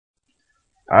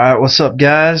Alright, what's up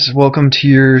guys? Welcome to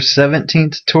your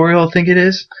 17th tutorial, I think it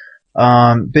is.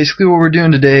 Basically what we're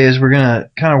doing today is we're going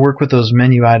to kind of work with those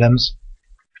menu items.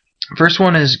 First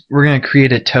one is we're going to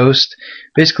create a toast.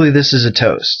 Basically this is a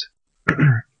toast.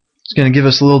 It's going to give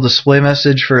us a little display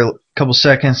message for a couple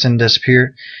seconds and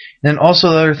disappear. And then also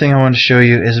the other thing I want to show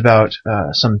you is about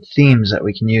some themes that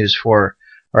we can use for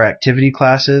our activity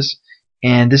classes.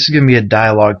 And this is going to be a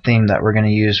dialogue theme that we're going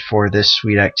to use for this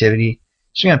sweet activity.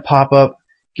 It's going to pop up,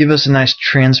 give us a nice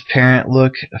transparent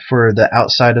look for the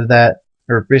outside of that,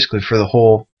 or basically for the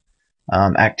whole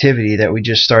activity that we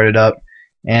just started up,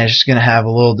 and it's just going to have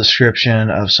a little description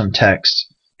of some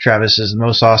text. Travis is the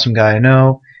most awesome guy I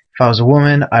know. If I was a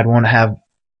woman, I'd want to have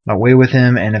my way with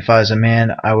him, and if I was a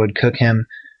man, I would cook him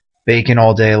bacon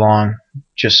all day long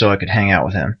just so I could hang out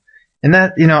with him. And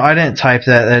that, I didn't type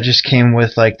that. That just came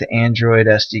with like the Android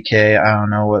SDK. I don't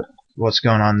know what's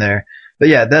going on there. But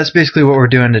yeah, that's basically what we're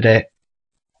doing today.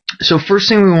 So first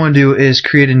thing we want to do is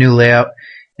create a new layout,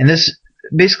 and this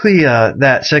basically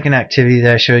that second activity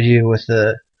that I showed you with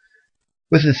the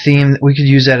theme, we could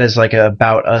use that as like a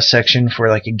about us section for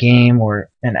like a game or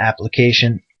an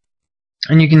application,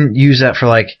 and you can use that for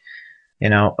like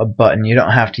a button. You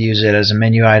don't have to use it as a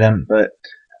menu item, but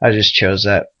I just chose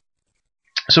that.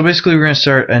 So basically we're going to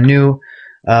start a new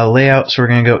layout. So we're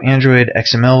going to go Android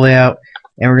XML layout,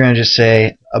 and we're going to just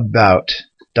say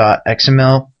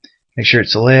about.xml. Make sure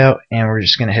it's a layout, and we're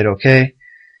just going to hit OK.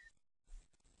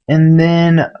 And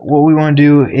then what we want to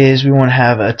do is we want to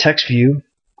have a text view.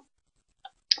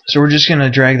 So we're just going to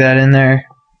drag that in there,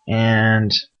 and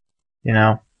we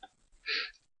don't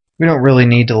really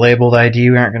need to label the ID.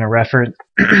 We aren't going to reference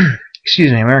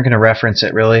excuse me, we aren't going to reference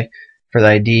it really for the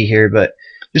ID here, but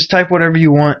just type whatever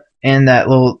you want in that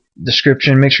little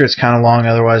description. Make sure it's kind of long,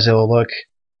 otherwise it'll look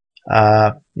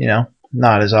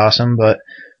not as awesome. But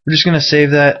we're just going to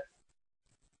save that.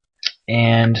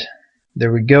 And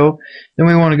there we go. Then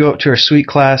we want to go up to our suite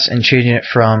class and change it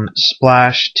from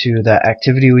splash to that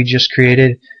activity we just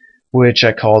created, which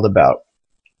I called about.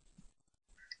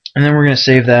 And then we're going to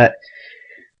save that.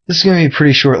 This is going to be a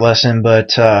pretty short lesson, but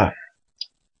to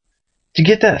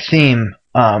get that theme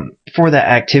for that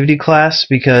activity class,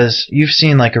 because you've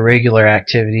seen like a regular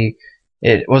activity,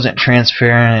 it wasn't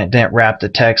transparent, it didn't wrap the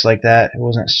text like that, it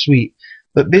wasn't sweet.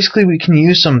 But basically we can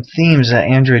use some themes that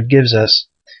Android gives us.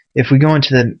 If we go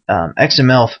into the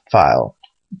XML file,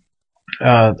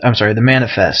 the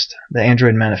manifest, the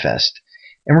Android manifest,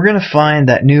 and we're going to find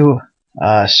that new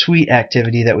suite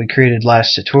activity that we created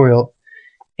last tutorial,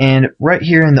 and right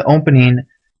here in the opening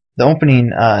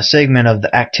segment of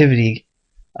the activity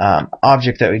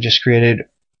object that we just created,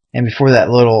 and before that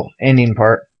little ending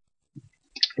part,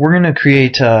 we're going to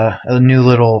create a new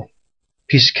little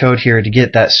piece of code here to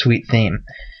get that suite theme.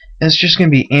 And it's just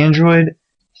going to be Android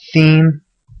theme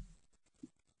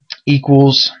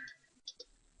equals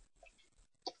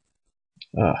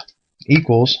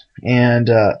and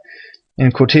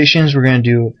in quotations we're going to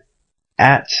do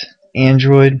at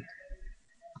Android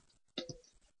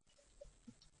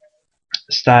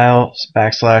style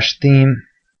 / theme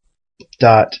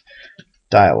dot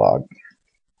dialog.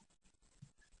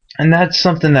 And that's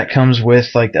something that comes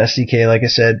with like the SDK, like I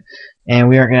said, and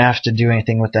we aren't going to have to do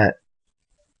anything with that.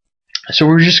 So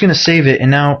we're just going to save it,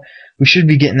 and now we should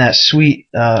be getting that sweet,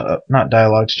 not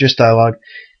dialogues, just dialogue,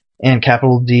 and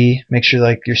capital D. Make sure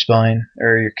like your spelling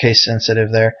or your case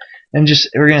sensitive there, and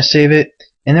we're going to save it,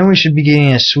 and then we should be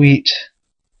getting a sweet.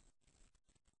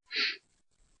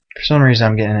 For some reason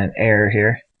I'm getting an error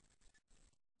here.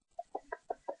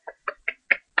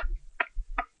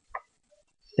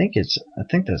 I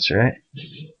think that's right.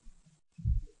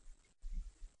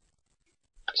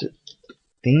 Is it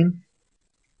theme?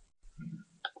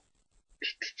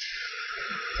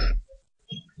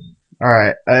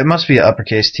 Alright, it must be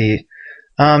uppercase T.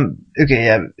 Okay,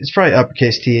 yeah, it's probably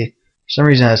uppercase T. For some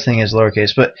reason this thing is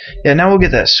lowercase, but yeah, now we'll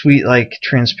get that sweet like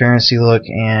transparency look,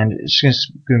 and it's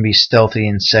just going to be stealthy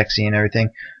and sexy and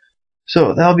everything.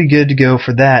 So that'll be good to go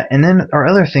for that. And then our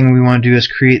other thing we want to do is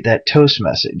create that toast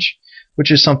message,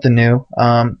 which is something new.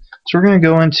 So we're going to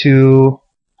go into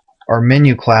our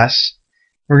menu class.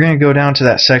 We're going to go down to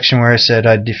that section where I said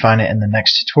I'd define it in the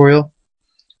next tutorial.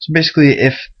 So basically,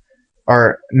 if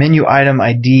our menu item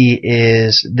ID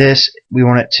is this, we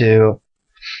want it to,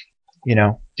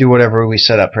 do whatever we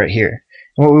set up right here.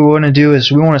 And what we want to do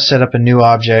is we want to set up a new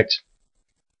object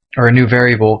or a new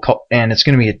variable, and it's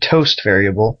going to be a toast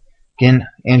variable. Again,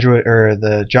 Android or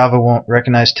the Java won't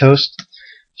recognize toast,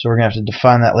 so we're going to have to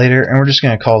define that later. And we're just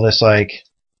going to call this like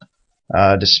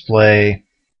display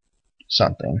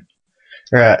something.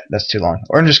 That's too long.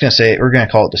 Or I'm just going to say we're going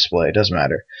to call it display. It doesn't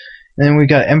matter. And then we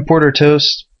got import our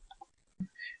toast.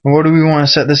 And what do we want to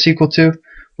set this equal to?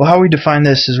 Well, how we define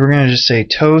this is we're going to just say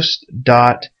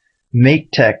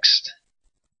toast.makeText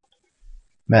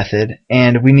method,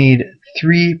 and we need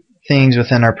 3 things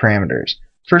within our parameters.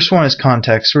 First one is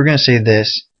context. We're going to say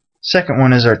this. Second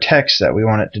one is our text that we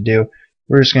want it to do.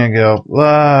 We're just going to go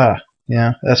blah.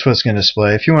 Yeah, that's what it's going to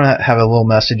display. If you want to have a little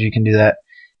message, you can do that.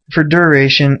 For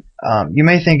duration, you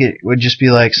may think it would just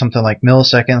be like something like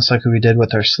milliseconds, like we did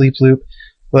with our sleep loop,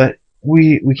 but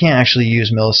we can't actually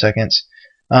use milliseconds.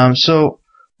 So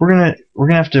we're gonna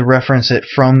have to reference it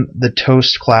from the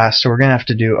toast class. So we're gonna have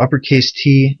to do uppercase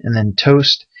T and then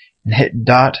toast and hit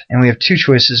dot. And we have 2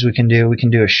 choices we can do. We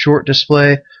can do a short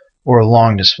display or a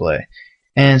long display.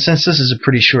 And since this is a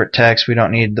pretty short text, we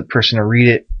don't need the person to read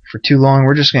it for too long.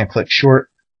 We're just gonna click short.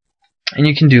 And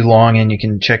you can do long and you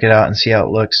can check it out and see how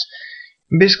it looks.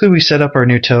 And basically we set up our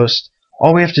new toast.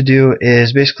 All we have to do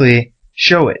is basically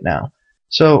show it now.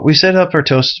 So we set up our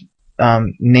toast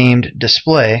named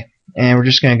display, and we're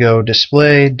just going to go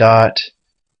display.show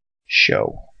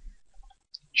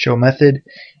method,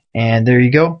 and there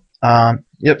you go.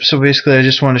 Yep, so basically I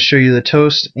just want to show you the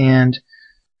toast and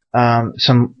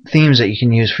some themes that you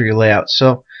can use for your layout.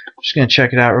 So I'm just going to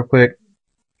check it out real quick.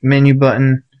 Menu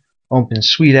button, open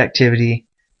suite activity,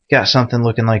 got something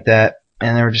looking like that,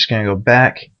 and then we're just going to go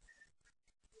back,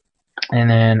 and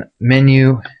then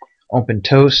menu, open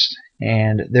toast,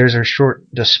 and there's our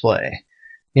short display.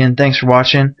 Again, thanks for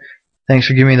watching. Thanks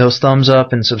for giving me those thumbs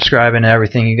up and subscribing and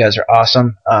everything. You guys are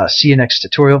awesome. See you next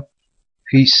tutorial.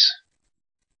 Peace.